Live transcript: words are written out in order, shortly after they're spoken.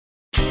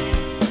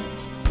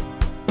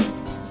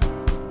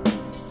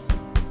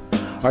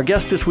Our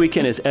guest this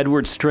weekend is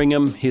Edward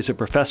Stringham. He's a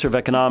professor of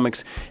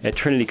economics at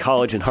Trinity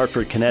College in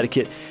Hartford,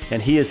 Connecticut, and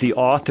he is the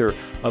author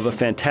of a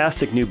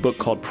fantastic new book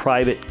called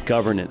Private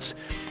Governance.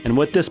 And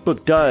what this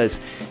book does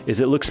is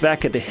it looks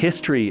back at the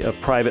history of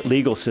private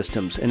legal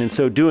systems, and in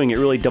so doing, it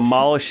really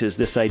demolishes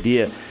this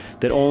idea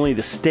that only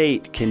the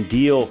state can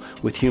deal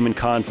with human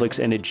conflicts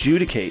and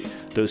adjudicate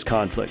those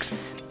conflicts.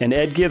 And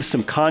Ed gives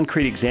some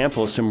concrete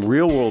examples, some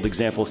real-world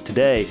examples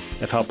today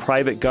of how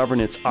private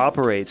governance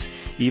operates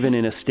even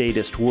in a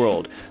statist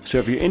world. So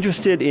if you're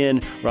interested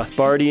in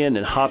Rothbardian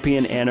and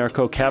Hoppean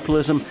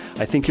anarcho-capitalism,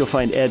 I think you'll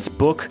find Ed's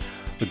book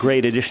a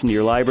great addition to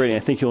your library, and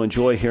I think you'll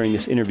enjoy hearing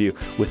this interview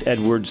with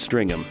Edward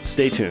Stringham.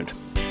 Stay tuned.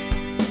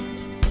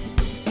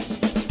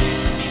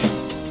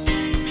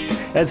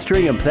 Ed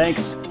Stringham,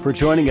 thanks for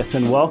joining us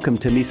and welcome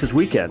to Mises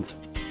Weekends.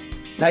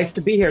 Nice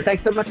to be here.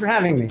 Thanks so much for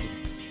having me.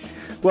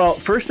 Well,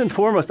 first and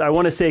foremost, I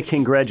want to say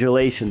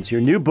congratulations.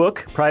 Your new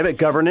book, Private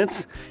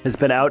Governance, has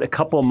been out a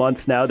couple of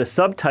months now. The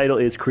subtitle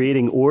is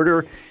Creating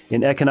Order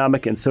in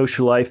Economic and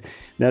Social Life.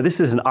 Now,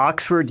 this is an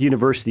Oxford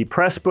University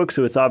Press book,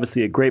 so it's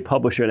obviously a great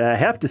publisher. And I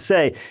have to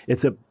say,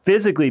 it's a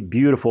physically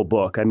beautiful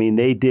book. I mean,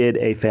 they did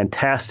a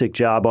fantastic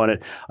job on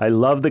it. I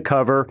love the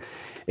cover.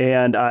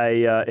 And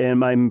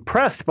I'm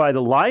impressed by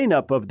the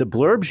lineup of the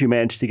blurbs you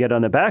managed to get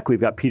on the back. We've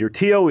got Peter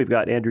Thiel, we've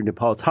got Andrew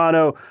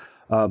Napolitano,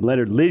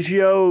 Leonard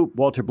Liggio,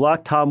 Walter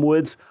Block, Tom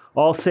Woods,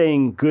 all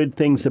saying good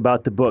things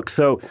about the book.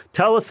 So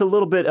tell us a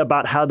little bit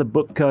about how the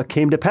book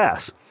came to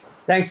pass.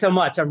 Thanks so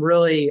much. I'm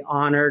really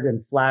honored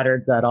and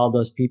flattered that all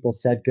those people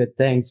said good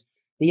things.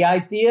 The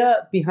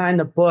idea behind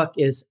the book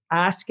is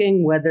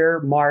asking whether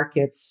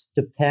markets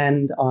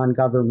depend on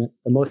government.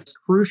 The most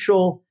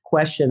crucial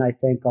question, I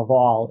think, of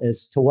all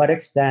is to what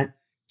extent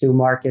do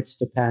markets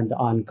depend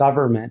on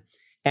government?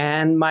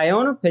 And my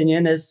own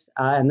opinion is,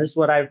 and this is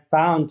what I've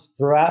found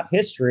throughout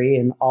history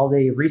and all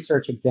the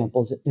research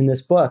examples in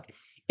this book,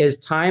 is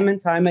time and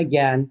time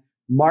again,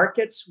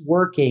 markets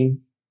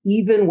working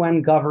even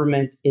when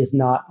government is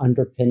not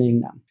underpinning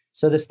them.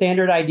 So the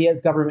standard idea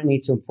is government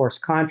needs to enforce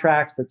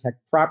contracts, protect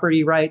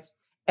property rights.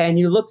 And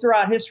you look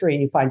throughout history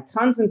and you find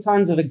tons and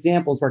tons of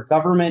examples where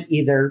government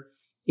either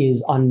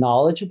is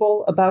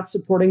unknowledgeable about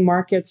supporting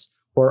markets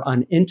or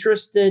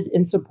uninterested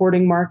in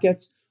supporting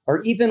markets,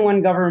 or even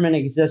when government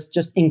exists,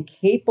 just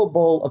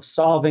incapable of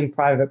solving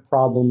private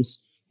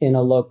problems in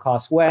a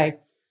low-cost way.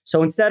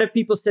 So instead of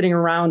people sitting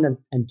around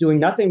and doing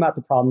nothing about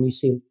the problem, you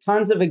see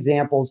tons of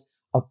examples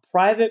of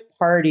private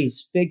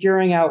parties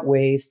figuring out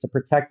ways to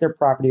protect their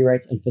property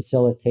rights and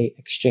facilitate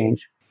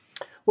exchange.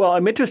 Well,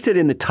 I'm interested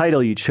in the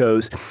title you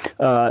chose.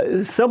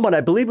 Someone,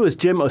 I believe it was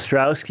Jim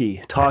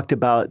Ostrowski, talked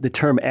about the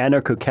term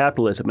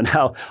anarcho-capitalism and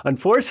how,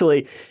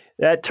 unfortunately,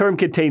 that term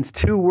contains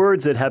two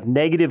words that have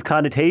negative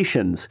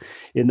connotations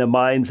in the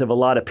minds of a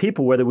lot of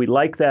people, whether we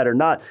like that or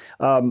not.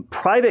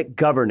 Private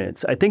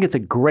governance, I think it's a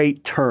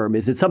great term.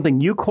 Is it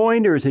something you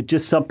coined, or is it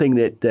just something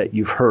that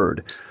you've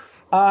heard?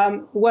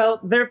 Well,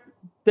 there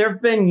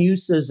have been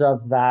uses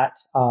of that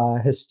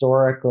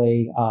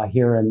historically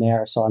here and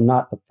there, so I'm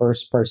not the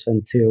first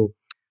person to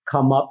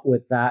come up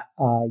with that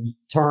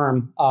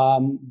term.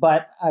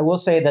 But I will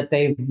say that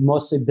they've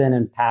mostly been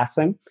in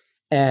passing,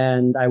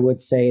 and I would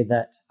say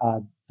that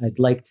I'd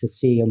like to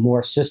see a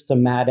more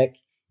systematic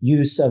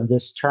use of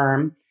this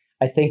term.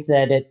 I think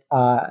that it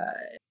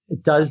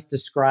does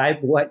describe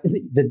what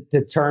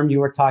the term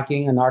you were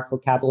talking,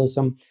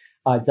 anarcho-capitalism,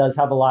 does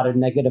have a lot of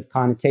negative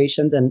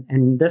connotations.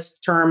 And this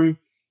term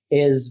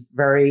is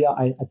very,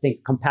 I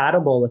think,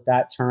 compatible with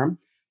that term,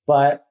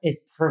 but it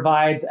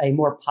provides a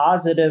more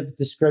positive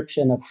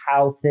description of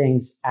how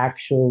things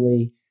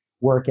actually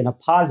work in a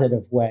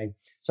positive way.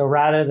 So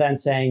rather than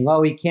saying,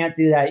 oh, you can't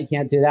do that, you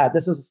can't do that,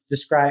 this is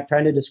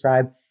trying to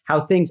describe how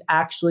things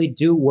actually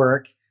do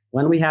work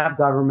when we have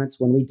governments,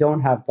 when we don't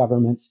have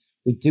governments.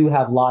 We do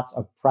have lots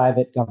of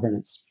private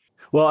governance.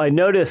 Well, I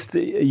noticed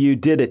you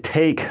did a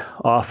take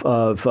off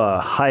of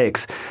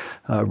Hayek's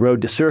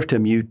Road to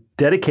Serfdom. You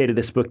dedicated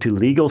this book to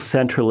legal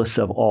centralists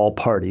of all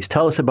parties.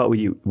 Tell us about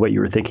what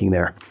you were thinking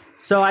there.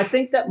 So I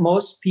think that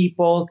most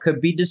people could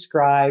be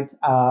described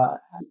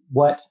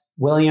what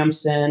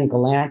Williamson,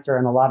 Galanter,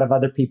 and a lot of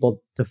other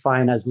people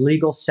define as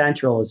legal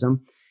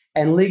centralism.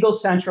 And legal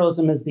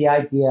centralism is the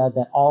idea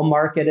that all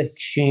market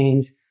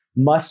exchange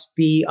must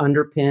be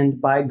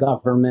underpinned by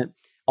government.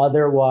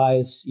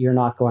 Otherwise, you're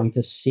not going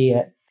to see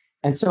it.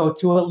 And so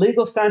to a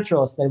legal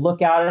centralist, they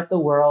look out at the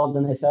world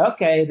and they say,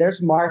 okay,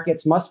 there's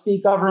markets, must be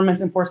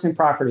government enforcing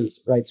property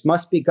rights,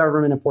 must be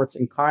government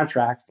enforcing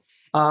contracts.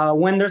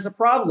 When there's a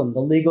problem, the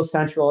legal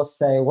centralists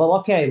say, well,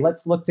 okay,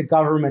 let's look to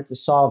government to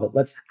solve it.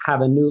 Let's have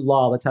a new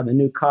law. Let's have a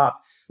new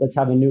cop. Let's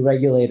have a new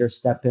regulator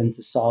step in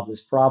to solve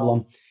this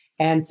problem.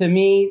 And to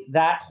me,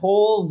 that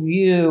whole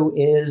view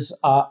is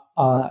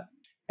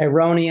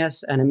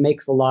erroneous, and it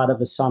makes a lot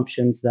of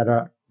assumptions that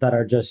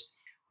are just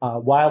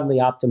wildly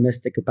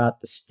optimistic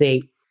about the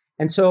state.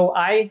 And so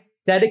I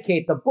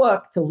dedicate the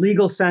book to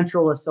legal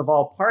centralists of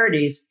all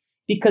parties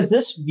because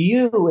this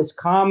view is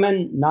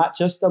common not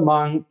just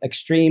among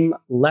extreme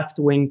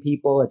left-wing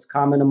people, it's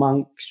common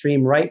among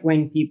extreme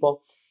right-wing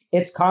people.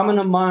 It's common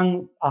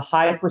among a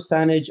high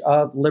percentage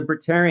of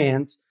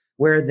libertarians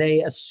where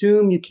they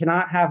assume you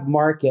cannot have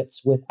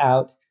markets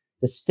without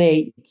the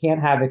state, you can't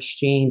have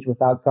exchange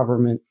without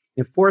government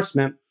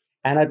enforcement.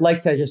 And I'd like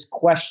to just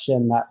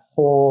question that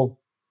whole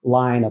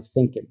line of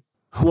thinking.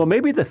 Well,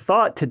 maybe the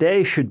thought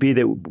today should be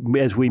that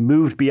as we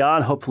move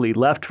beyond, hopefully,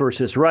 left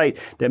versus right,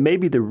 that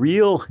maybe the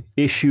real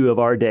issue of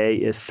our day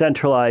is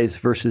centralized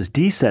versus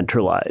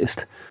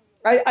decentralized.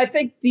 I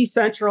think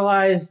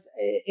decentralized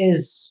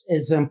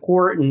is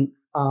important,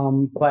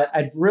 but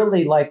I'd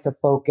really like to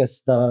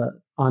focus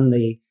on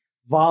the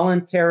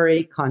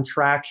voluntary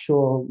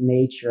contractual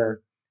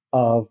nature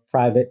of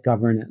private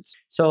governance.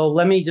 So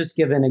let me just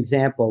give an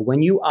example.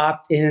 When you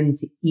opt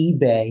into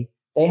eBay,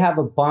 they have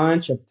a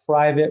bunch of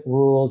private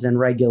rules and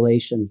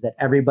regulations that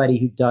everybody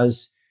who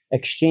does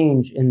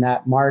exchange in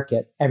that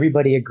market,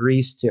 everybody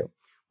agrees to.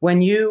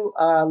 When you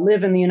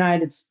live in the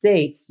United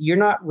States, you're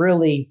not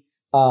really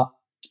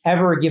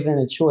ever given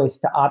a choice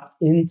to opt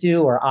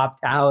into or opt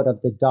out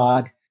of the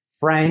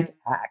Dodd-Frank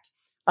Act.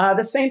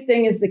 The same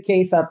thing is the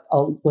case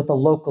with a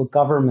local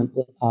government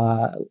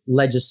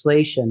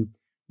legislation.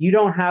 You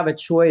don't have a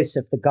choice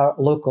if the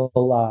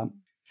local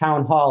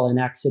town hall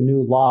enacts a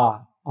new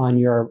law on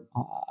your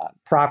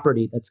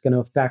property that's going to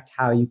affect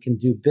how you can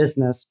do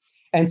business.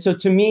 And so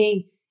to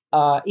me,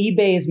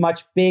 eBay is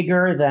much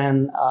bigger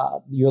than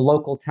your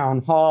local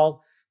town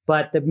hall.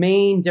 But the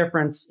main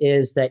difference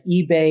is that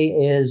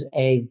eBay is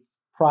a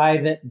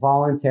private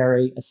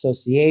voluntary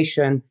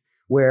association,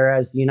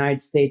 whereas the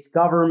United States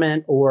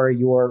government or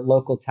your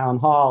local town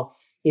hall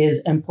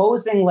is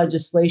imposing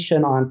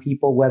legislation on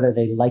people whether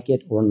they like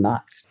it or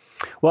not.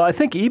 Well, I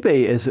think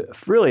eBay is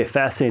really a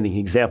fascinating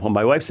example.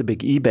 My wife's a big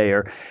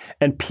eBayer,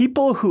 and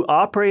people who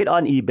operate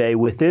on eBay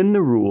within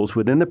the rules,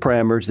 within the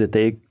parameters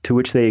to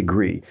which they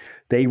agree,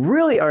 they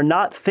really are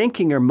not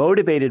thinking or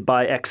motivated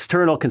by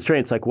external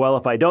constraints like, well,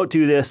 if I don't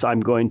do this, I'm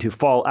going to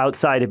fall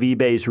outside of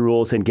eBay's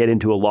rules and get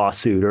into a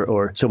lawsuit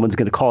or someone's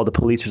going to call the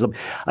police or something.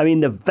 I mean,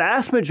 the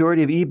vast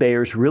majority of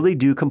eBayers really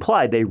do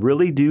comply. They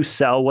really do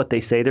sell what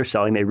they say they're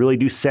selling. They really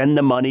do send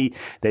the money.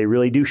 They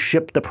really do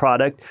ship the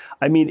product.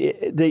 I mean,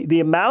 the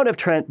amount of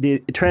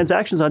the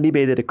transactions on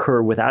eBay that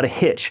occur without a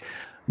hitch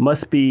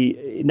must be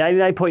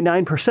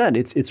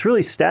 99.9%. It's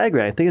really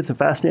staggering. I think it's a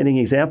fascinating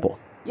example.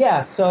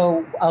 Yeah,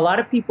 so a lot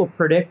of people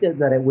predicted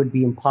that it would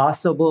be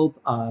impossible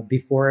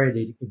before it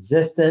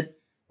existed.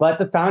 But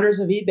the founders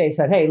of eBay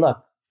said, hey,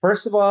 look,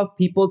 first of all,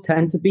 people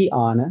tend to be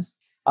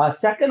honest.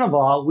 Second of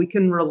all, we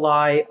can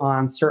rely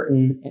on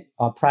certain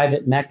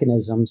private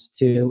mechanisms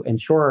to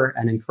ensure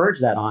and encourage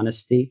that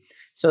honesty.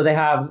 So they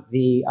have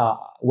the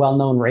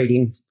well-known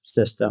rating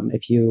system.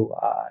 If you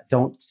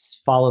don't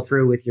follow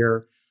through with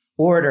your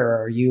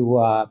order or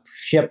you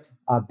ship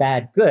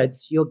bad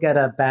goods, you'll get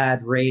a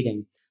bad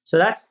rating. So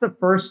that's the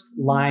first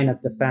line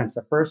of defense.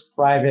 The first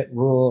private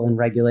rule and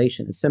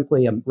regulation is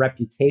simply a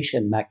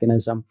reputation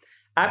mechanism.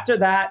 After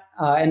that,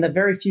 in the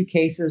very few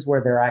cases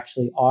where there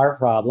actually are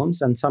problems,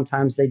 and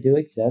sometimes they do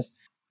exist,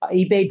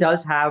 eBay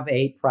does have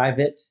a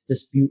private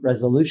dispute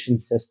resolution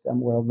system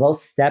where they'll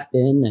step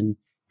in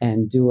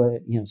and do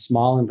a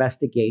small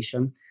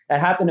investigation.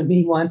 That happened to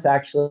me once,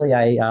 actually.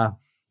 I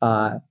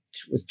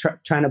was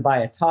trying to buy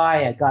a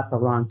tie. I got the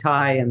wrong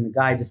tie, and the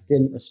guy just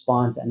didn't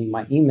respond to any of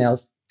my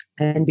emails.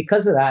 And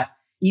because of that,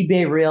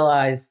 eBay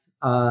realized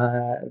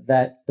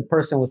that the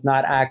person was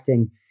not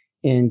acting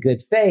in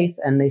good faith,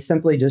 and they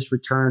simply just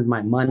returned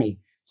my money.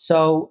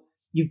 So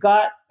you've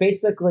got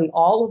basically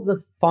all of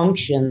the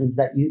functions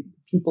that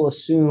people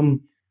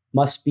assume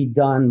must be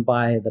done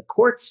by the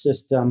court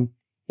system.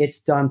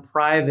 It's done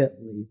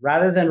privately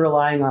rather than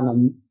relying on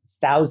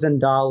a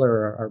 $1,000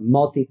 or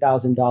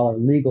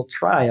multi-$1,000 legal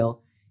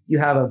trial. You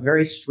have a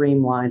very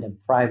streamlined and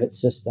private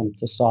system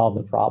to solve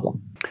the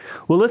problem.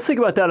 Well, let's think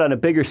about that on a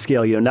bigger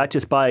scale, not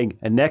just buying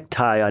a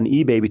necktie on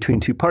eBay between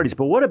two parties,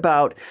 but what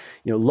about,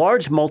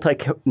 large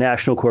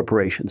multinational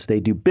corporations? They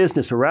do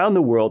business around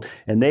the world,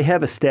 and they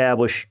have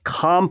established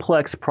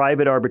complex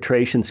private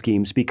arbitration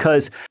schemes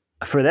because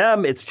for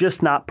them, it's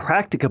just not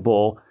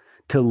practicable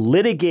to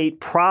litigate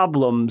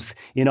problems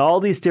in all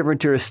these different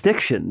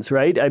jurisdictions,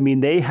 right? I mean,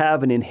 they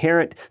have an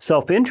inherent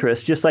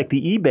self-interest, just like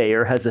the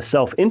eBayer has a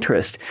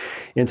self-interest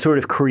in sort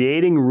of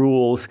creating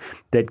rules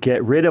that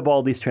get rid of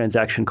all these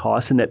transaction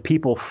costs and that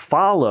people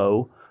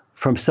follow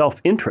from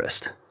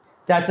self-interest.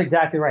 That's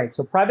exactly right.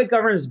 So private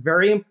governance is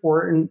very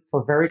important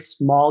for very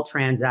small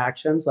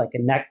transactions like a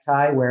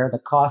necktie, where the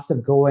cost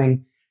of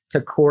going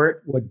to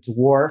court would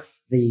dwarf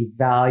the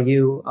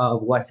value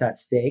of what's at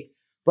stake.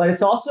 But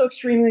it's also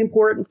extremely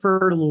important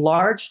for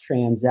large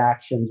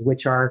transactions,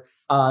 which are,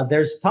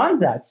 there's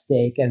tons at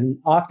stake and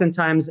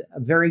oftentimes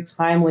very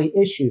timely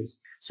issues.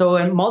 So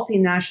a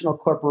multinational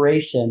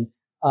corporation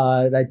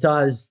that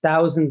does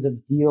thousands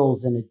of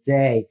deals in a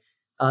day,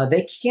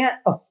 they can't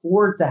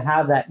afford to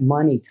have that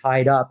money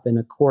tied up in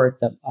a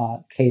court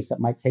case that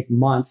might take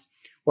months.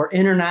 Or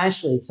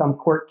internationally, some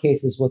court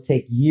cases will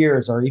take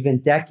years or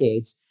even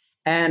decades.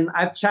 And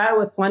I've chatted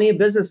with plenty of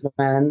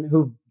businessmen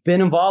who've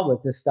been involved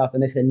with this stuff,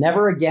 and they said,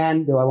 never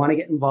again do I want to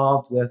get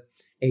involved with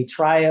a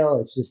trial.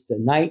 It's just a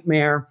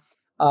nightmare.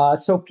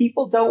 So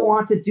people don't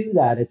want to do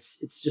that.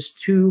 It's just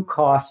too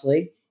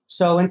costly.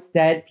 So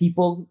instead,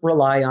 people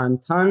rely on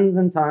tons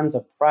and tons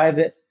of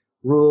private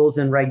rules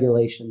and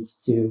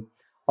regulations to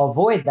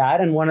avoid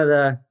that. And one of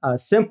the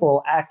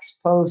simple ex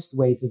post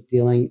ways of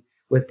dealing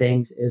with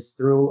things is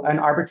through an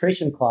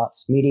arbitration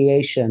clause,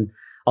 mediation,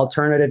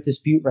 alternative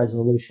dispute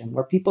resolution,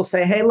 where people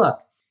say, hey, look,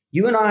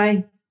 you and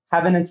I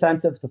have an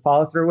incentive to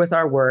follow through with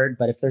our word,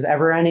 but if there's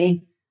ever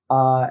any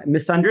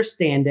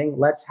misunderstanding,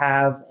 let's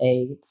have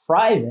a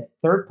private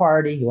third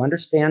party who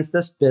understands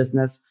this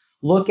business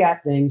look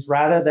at things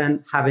rather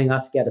than having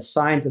us get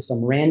assigned to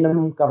some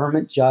random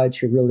government judge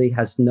who really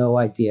has no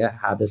idea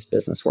how this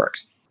business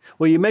works.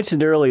 Well, you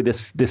mentioned earlier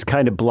this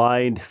kind of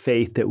blind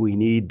faith that we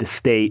need the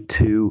state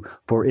to,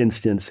 for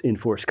instance,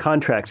 enforce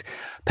contracts.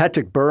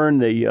 Patrick Byrne,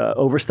 the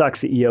Overstock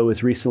CEO,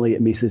 was recently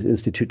at Mises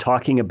Institute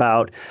talking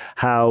about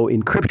how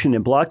encryption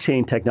and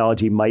blockchain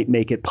technology might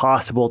make it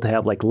possible to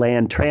have like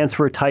land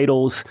transfer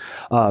titles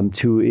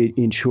to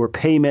ensure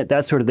payment,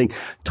 that sort of thing.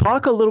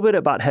 Talk a little bit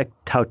about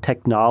how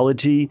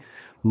technology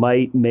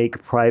might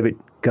make private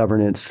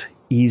governance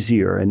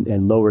easier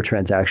and lower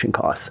transaction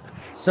costs.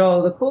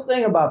 So the cool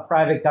thing about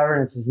private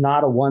governance is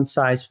not a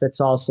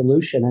one-size-fits-all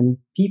solution, and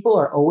people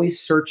are always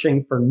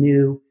searching for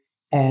new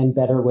and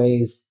better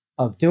ways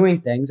of doing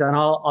things. And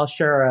I'll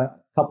share a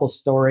couple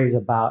stories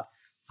about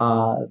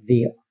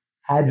the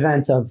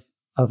advent of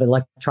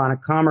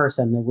electronic commerce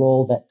and the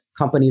role that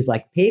companies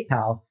like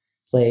PayPal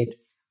played.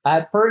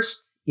 At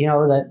first,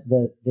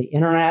 the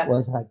internet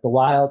was like the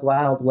wild,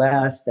 wild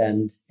west,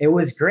 and it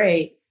was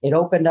great. It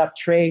opened up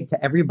trade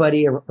to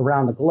everybody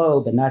around the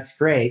globe, and that's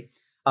great.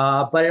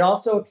 But it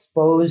also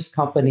exposed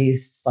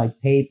companies like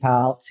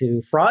PayPal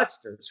to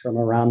fraudsters from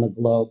around the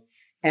globe.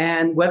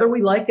 And whether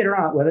we like it or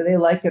not, whether they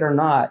like it or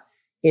not,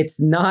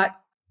 it's not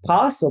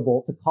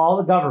possible to call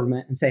the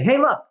government and say, hey,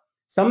 look,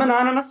 some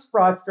anonymous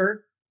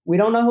fraudster, we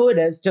don't know who it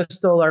is, just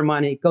stole our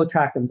money, go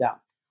track them down.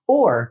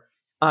 Or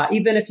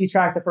even if you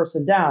track the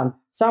person down,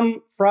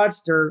 some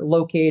fraudster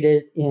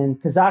located in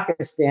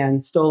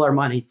Kazakhstan stole our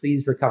money,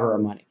 please recover our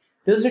money.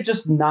 Those are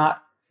just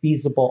not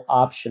feasible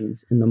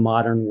options in the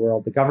modern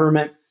world. The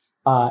government,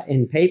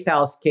 in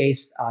PayPal's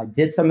case,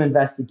 did some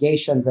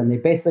investigations, and they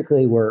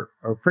basically were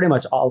pretty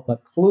much all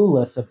but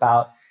clueless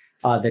about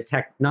the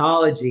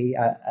technology.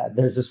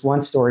 There's this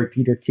one story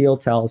Peter Thiel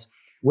tells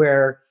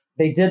where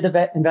they did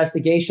the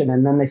investigation,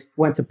 and then they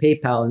went to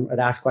PayPal and would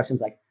ask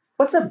questions like,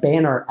 what's a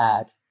banner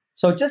ad?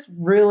 So just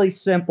really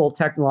simple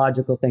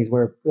technological things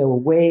where they were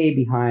way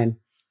behind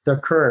the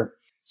curve.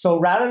 So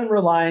rather than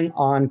relying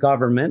on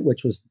government,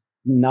 which was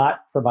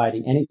not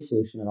providing any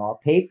solution at all,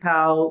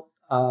 PayPal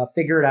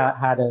figured out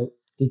how to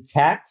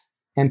detect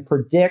and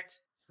predict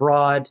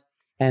fraud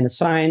and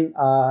assign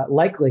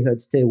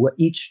likelihoods to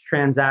each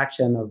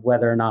transaction of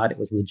whether or not it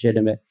was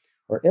legitimate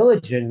or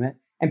illegitimate,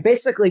 and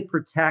basically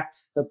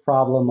protect the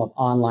problem of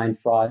online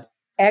fraud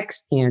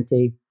ex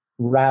ante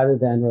rather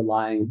than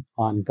relying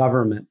on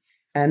government.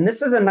 And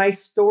this is a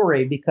nice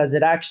story because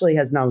it actually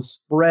has now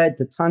spread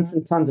to tons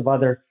and tons of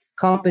other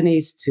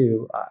companies,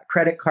 to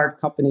credit card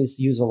companies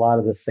use a lot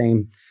of the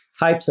same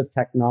types of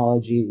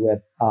technology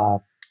with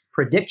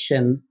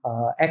prediction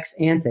ex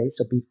ante,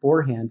 so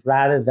beforehand,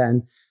 rather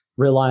than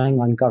relying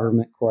on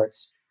government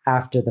courts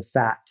after the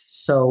fact.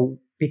 So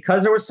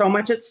because there was so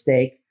much at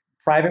stake,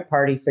 private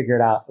party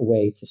figured out a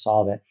way to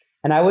solve it.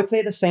 And I would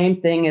say the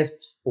same thing is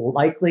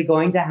likely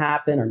going to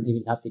happen, or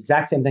maybe not the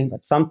exact same thing,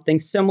 but something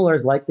similar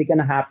is likely going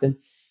to happen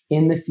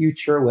in the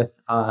future with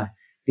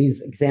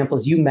these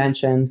examples you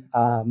mentioned.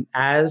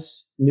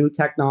 As new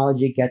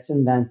technology gets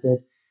invented,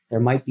 there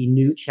might be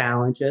new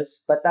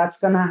challenges, but that's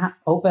going to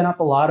open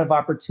up a lot of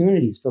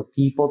opportunities for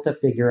people to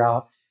figure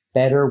out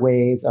better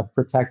ways of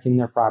protecting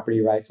their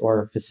property rights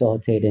or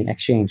facilitating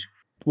exchange.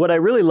 What I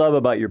really love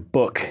about your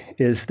book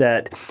is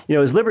that,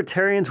 as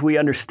libertarians, we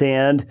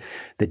understand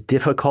the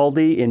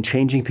difficulty in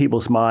changing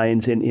people's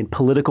minds in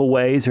political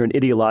ways or in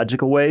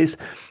ideological ways.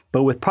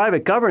 But with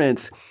private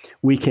governance,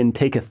 we can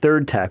take a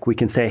third tack. We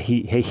can say,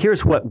 hey,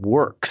 here's what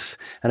works.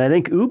 And I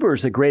think Uber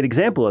is a great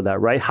example of that,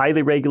 right?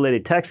 Highly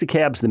regulated taxi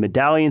cabs, the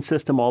medallion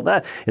system, all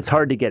that. It's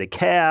hard to get a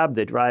cab.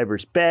 The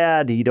driver's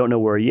bad. You don't know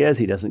where he is.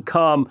 He doesn't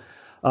come.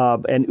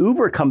 And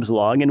Uber comes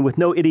along, and with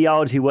no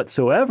ideology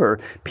whatsoever,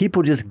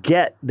 people just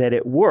get that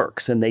it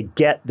works, and they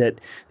get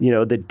that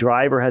the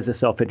driver has a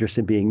self-interest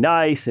in being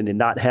nice and in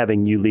not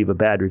having you leave a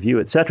bad review,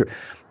 et cetera.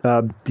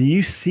 Do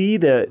you see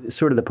the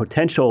sort of the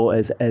potential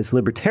as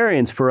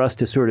libertarians for us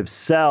to sort of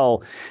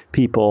sell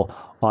people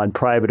on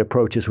private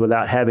approaches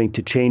without having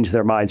to change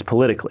their minds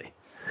politically?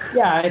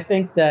 Yeah, I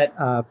think that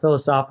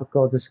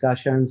philosophical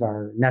discussions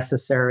are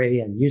necessary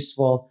and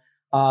useful,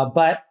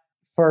 but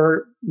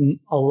for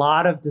a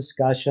lot of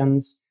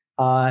discussions,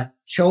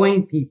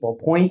 showing people,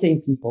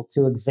 pointing people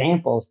to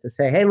examples to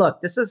say, hey, look,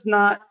 this is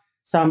not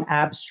some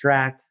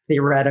abstract,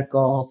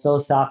 theoretical,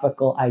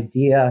 philosophical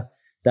idea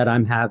that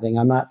I'm having.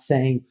 I'm not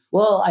saying,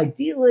 well,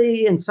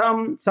 ideally in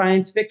some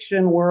science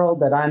fiction world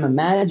that I'm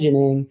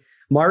imagining,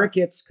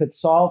 markets could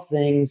solve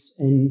things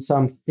in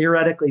some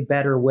theoretically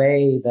better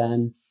way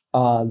than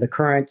the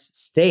current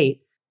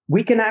state,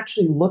 we can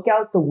actually look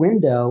out the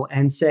window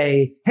and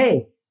say,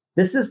 hey,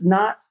 this is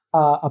not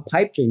a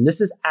pipe dream.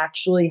 This is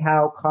actually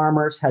how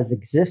commerce has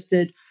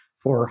existed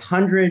for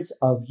hundreds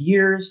of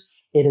years.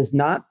 It has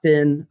not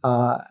been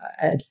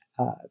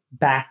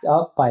backed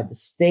up by the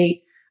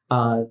state.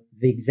 The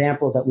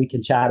example that we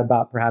can chat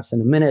about perhaps in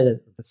a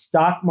minute, the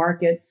stock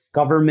market,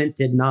 government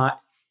did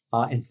not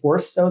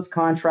enforce those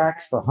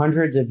contracts for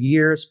hundreds of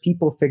years.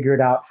 People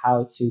figured out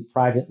how to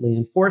privately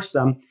enforce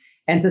them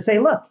and to say,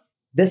 look,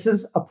 this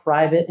is a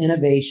private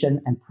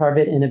innovation, and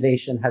private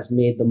innovation has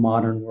made the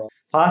modern world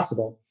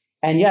possible.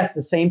 And yes,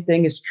 the same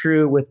thing is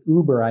true with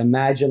Uber. I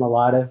imagine a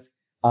lot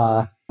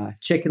of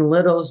Chicken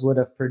Littles would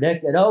have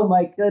predicted, oh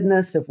my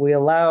goodness, if we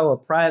allow a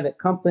private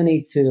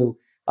company to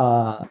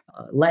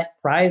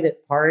let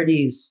private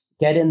parties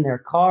get in their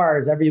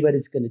cars,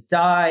 everybody's going to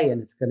die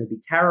and it's going to be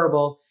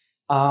terrible.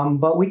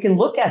 But we can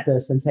look at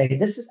this and say,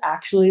 this is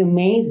actually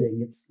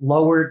amazing. It's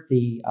lowered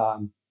the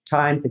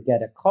time to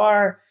get a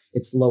car.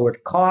 It's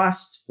lowered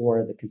costs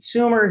for the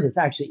consumers. It's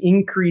actually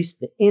increased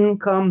the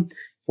income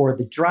for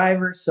the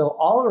drivers. So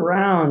all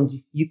around,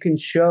 you can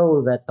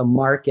show that the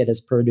market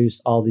has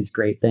produced all these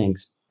great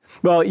things.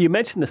 Well, you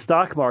mentioned the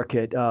stock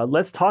market.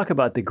 Let's talk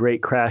about the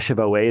great crash of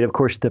 '08. Of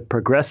course, the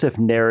progressive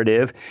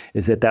narrative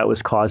is that that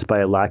was caused by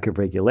a lack of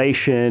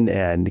regulation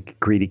and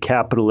greedy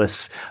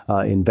capitalists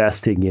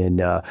investing in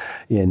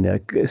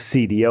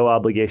CDO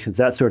obligations,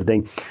 that sort of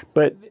thing.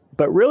 But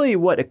really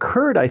what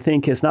occurred, I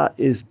think, is that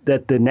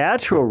the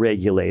natural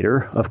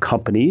regulator of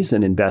companies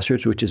and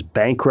investors, which is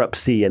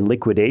bankruptcy and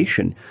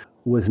liquidation,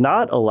 was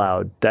not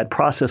allowed, that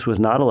process was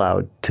not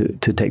allowed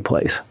to take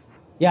place.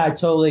 Yeah, I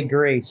totally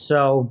agree.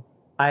 So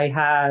I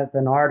have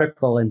an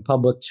article in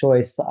Public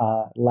Choice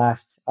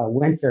last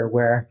winter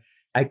where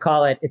I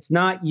call it, it's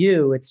not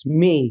you, it's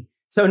me.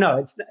 So no,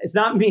 it's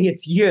not me,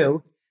 it's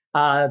you.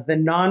 The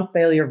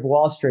non-failure of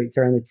Wall Street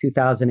during the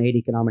 2008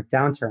 economic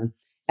downturn.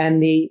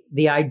 And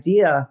the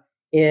idea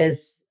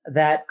is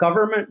that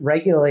government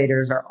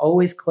regulators are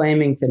always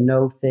claiming to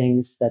know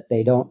things that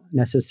they don't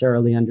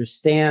necessarily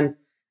understand.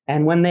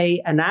 And when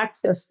they enact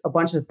a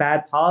bunch of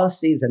bad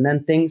policies and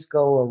then things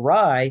go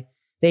awry,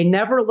 they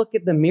never look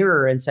at the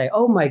mirror and say,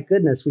 oh my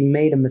goodness, we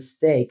made a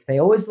mistake. They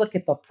always look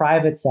at the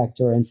private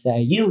sector and say,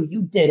 you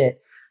did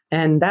it.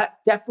 And that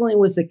definitely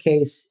was the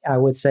case, I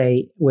would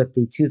say, with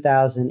the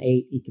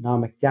 2008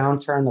 economic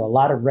downturn. There were a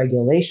lot of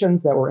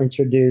regulations that were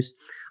introduced,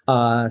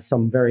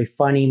 some very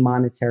funny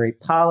monetary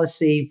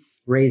policy,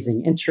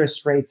 raising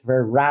interest rates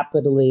very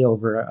rapidly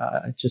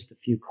over just a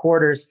few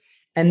quarters.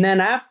 And then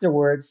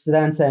afterwards,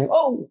 then saying,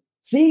 oh,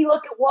 see,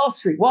 look at Wall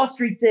Street. Wall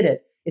Street did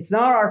it. It's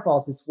not our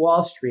fault. It's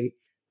Wall Street.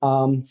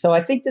 So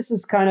I think this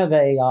is kind of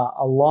a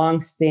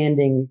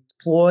long-standing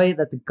ploy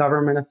that the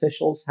government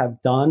officials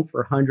have done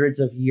for hundreds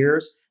of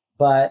years.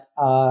 But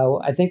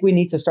I think we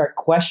need to start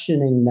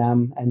questioning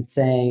them and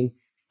saying,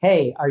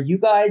 hey, are you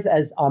guys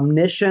as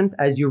omniscient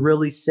as you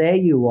really say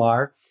you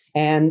are?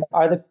 And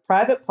are the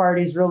private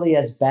parties really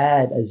as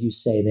bad as you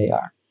say they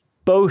are?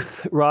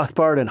 Both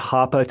Rothbard and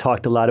Hoppe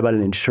talked a lot about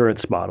an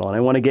insurance model, and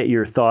I want to get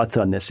your thoughts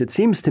on this. It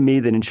seems to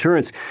me that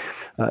insurance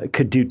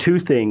could do two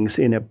things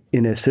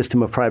in a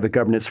system of private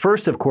governance.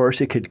 First, of course,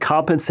 it could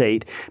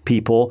compensate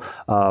people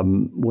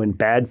when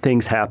bad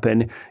things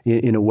happen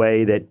in a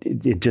way that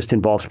it just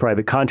involves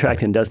private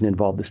contract and doesn't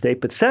involve the state.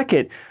 But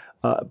second,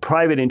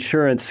 private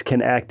insurance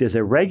can act as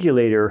a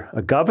regulator,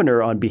 a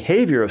governor on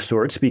behavior of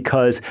sorts,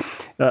 because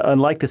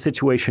unlike the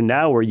situation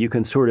now where you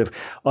can sort of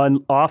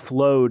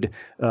offload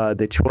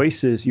the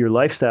choices, your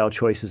lifestyle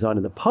choices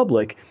onto the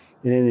public,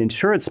 in an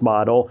insurance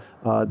model,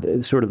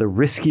 sort of the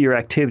riskier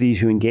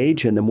activities you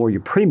engage in, the more your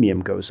premium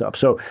goes up.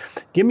 So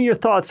give me your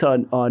thoughts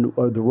on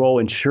the role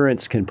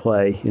insurance can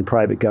play in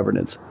private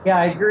governance. Yeah,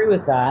 I agree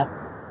with that.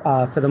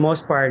 For the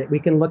most part, we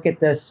can look at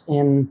this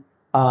in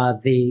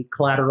the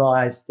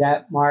collateralized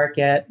debt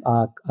market,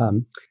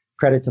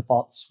 credit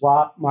default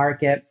swap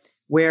market,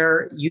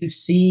 where you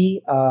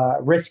see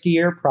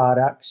riskier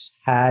products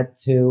had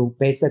to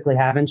basically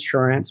have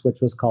insurance, which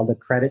was called a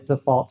credit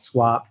default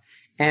swap.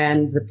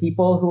 And the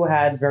people who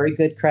had very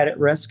good credit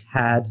risk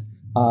had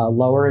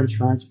lower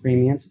insurance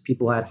premiums.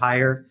 People who had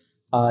higher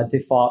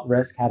default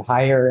risk had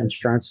higher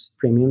insurance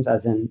premiums,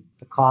 as in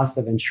the cost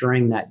of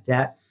insuring that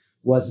debt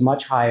was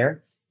much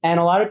higher. And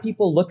a lot of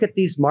people look at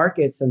these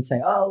markets and say,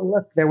 oh,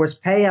 look, there was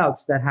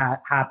payouts that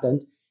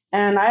happened.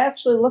 And I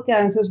actually look at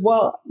it and says,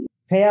 well,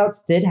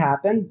 payouts did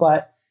happen,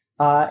 but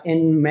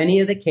in many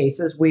of the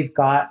cases, we've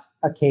got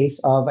a case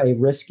of a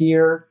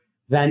riskier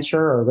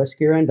venture or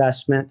riskier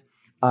investment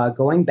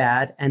going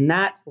bad. And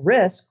that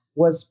risk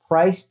was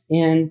priced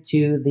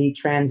into the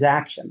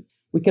transaction.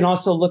 We can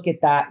also look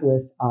at that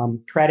with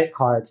credit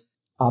card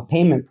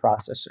payment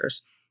processors.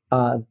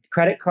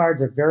 Credit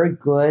cards are very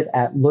good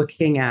at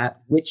looking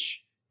at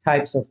which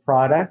types of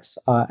products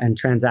and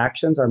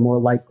transactions are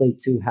more likely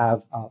to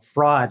have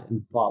fraud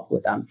involved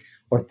with them,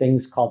 or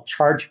things called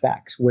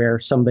chargebacks, where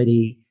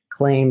somebody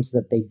claims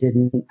that they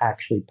didn't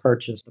actually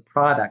purchase the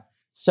product.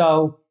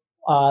 So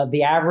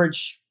The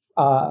average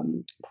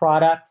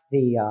product,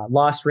 the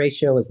loss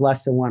ratio is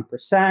less than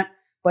 1%.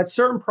 But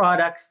certain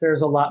products,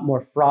 there's a lot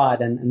more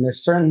fraud, and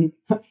there's certain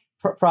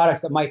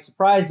products that might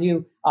surprise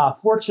you.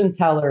 Fortune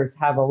tellers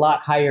have a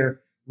lot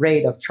higher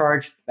rate of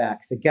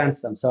chargebacks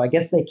against them. So I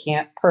guess they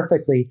can't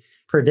perfectly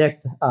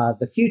predict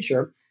the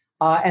future.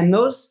 And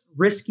those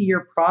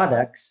riskier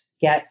products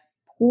get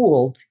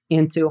pooled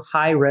into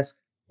high-risk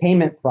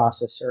payment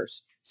processors.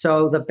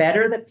 So the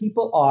better that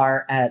people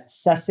are at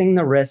assessing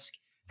the risk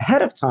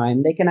ahead of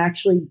time, they can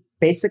actually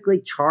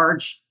basically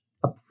charge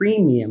a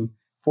premium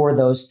for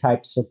those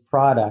types of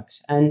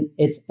products. And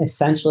it's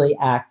essentially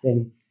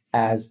acting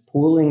as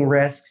pooling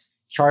risks,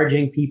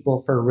 charging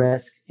people for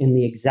risk in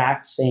the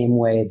exact same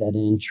way that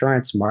an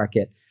insurance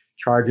market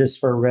charges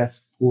for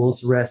risk,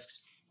 pools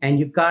risks. And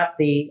you've got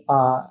the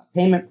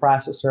payment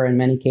processor, in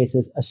many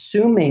cases,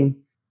 assuming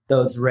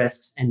those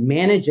risks and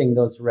managing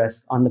those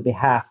risks on the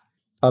behalf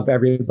of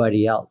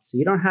everybody else. So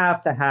you don't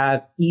have to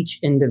have each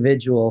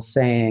individual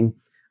saying,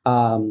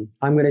 I'm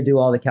going to do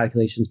all the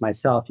calculations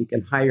myself. You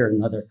can hire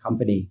another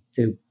company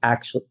to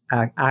actually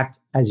act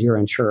as your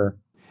insurer.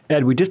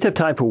 Ed, we just have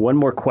time for one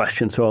more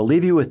question, so I'll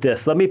leave you with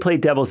this. Let me play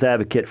devil's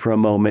advocate for a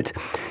moment.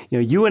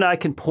 You and I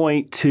can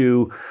point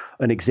to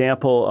an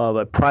example of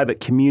a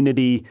private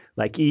community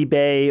like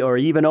eBay, or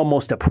even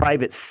almost a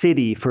private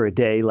city for a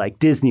day like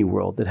Disney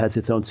World that has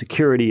its own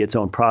security, its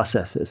own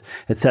processes,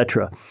 et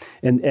cetera,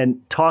 and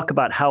talk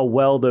about how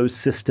well those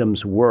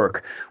systems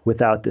work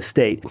without the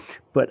state.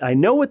 But I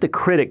know what the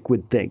critic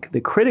would think.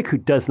 The critic who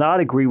does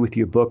not agree with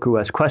your book, who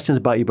has questions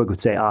about your book,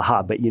 would say,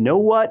 aha, but you know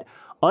what?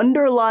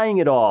 Underlying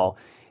it all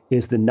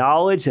is the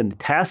knowledge and the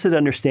tacit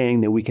understanding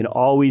that we can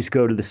always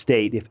go to the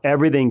state if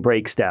everything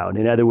breaks down.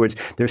 In other words,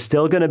 there's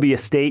still going to be a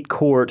state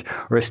court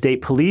or a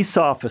state police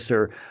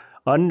officer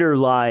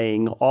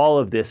underlying all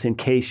of this in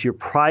case your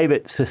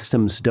private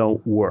systems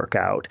don't work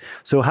out.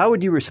 So how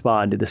would you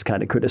respond to this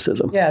kind of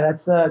criticism? Yeah,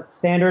 that's a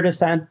standard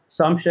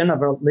assumption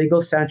of a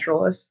legal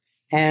centralist.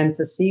 And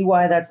to see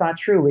why that's not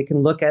true, we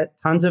can look at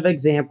tons of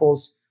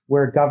examples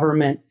where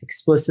government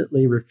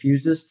explicitly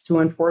refuses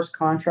to enforce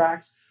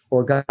contracts,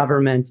 or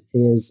government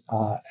is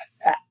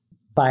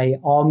by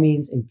all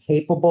means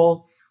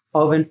incapable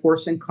of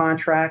enforcing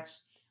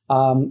contracts.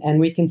 And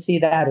we can see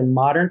that in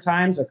modern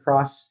times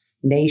across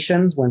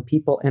nations when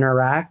people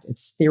interact.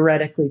 It's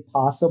theoretically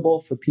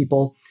possible for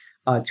people,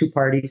 two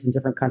parties in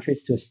different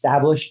countries, to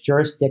establish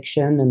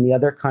jurisdiction in the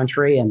other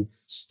country and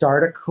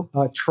start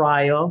a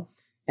trial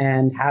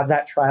and have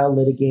that trial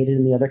litigated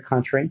in the other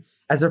country.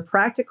 As a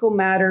practical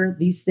matter,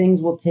 these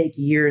things will take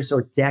years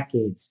or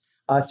decades.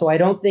 So I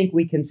don't think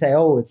we can say,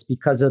 oh, it's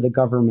because of the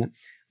government.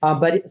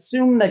 But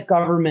assume that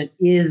government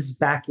is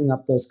backing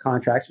up those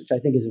contracts, which I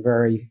think is a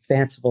very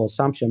fanciful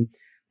assumption.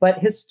 But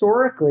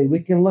historically, we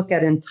can look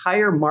at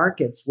entire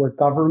markets where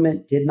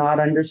government did not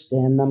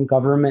understand them.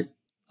 Government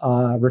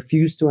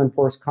refused to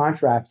enforce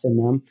contracts in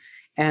them.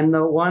 And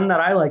the one that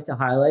I like to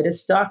highlight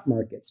is stock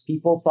markets.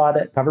 People thought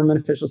it,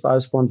 government officials thought it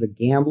was forms of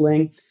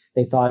gambling.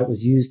 They thought it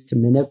was used to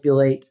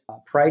manipulate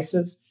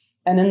prices.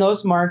 And in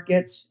those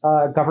markets,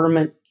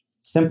 government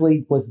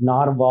simply was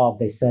not involved.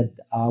 They said,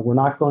 we're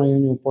not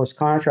going to enforce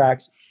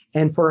contracts.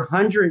 And for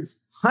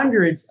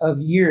hundreds of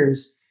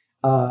years,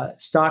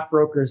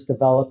 stockbrokers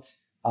developed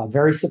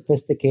very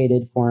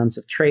sophisticated forms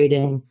of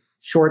trading,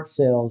 short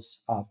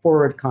sales,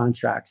 forward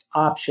contracts,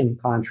 option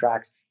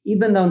contracts,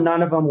 even though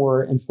none of them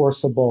were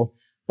enforceable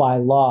by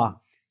law.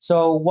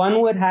 So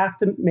one would have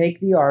to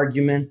make the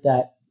argument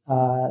that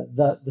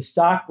the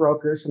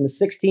stockbrokers from the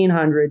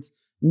 1600s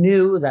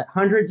knew that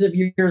hundreds of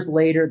years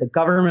later, the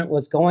government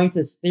was going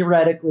to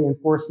theoretically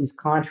enforce these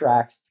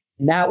contracts.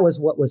 And that was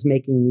what was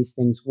making these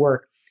things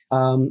work.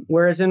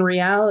 Whereas in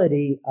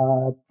reality,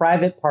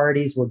 private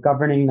parties were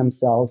governing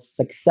themselves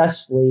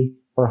successfully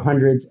for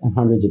hundreds and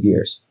hundreds of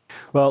years.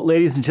 Well,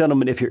 ladies and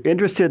gentlemen, if you're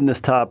interested in this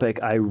topic,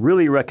 I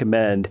really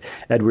recommend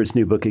Edward's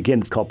new book.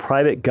 Again, it's called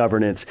Private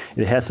Governance.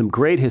 It has some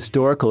great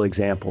historical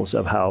examples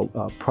of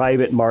how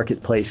private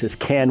marketplaces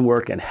can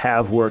work and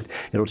have worked.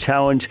 It'll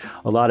challenge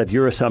a lot of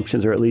your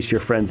assumptions, or at least your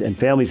friends and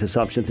family's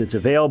assumptions. It's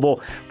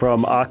available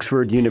from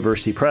Oxford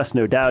University Press.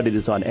 No doubt it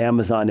is on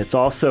Amazon. It's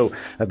also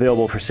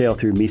available for sale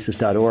through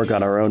Mises.org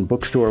on our own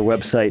bookstore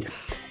website.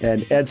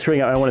 And Ed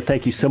Stringham, I want to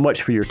thank you so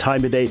much for your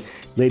time today.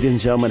 Ladies and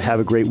gentlemen, have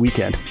a great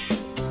weekend.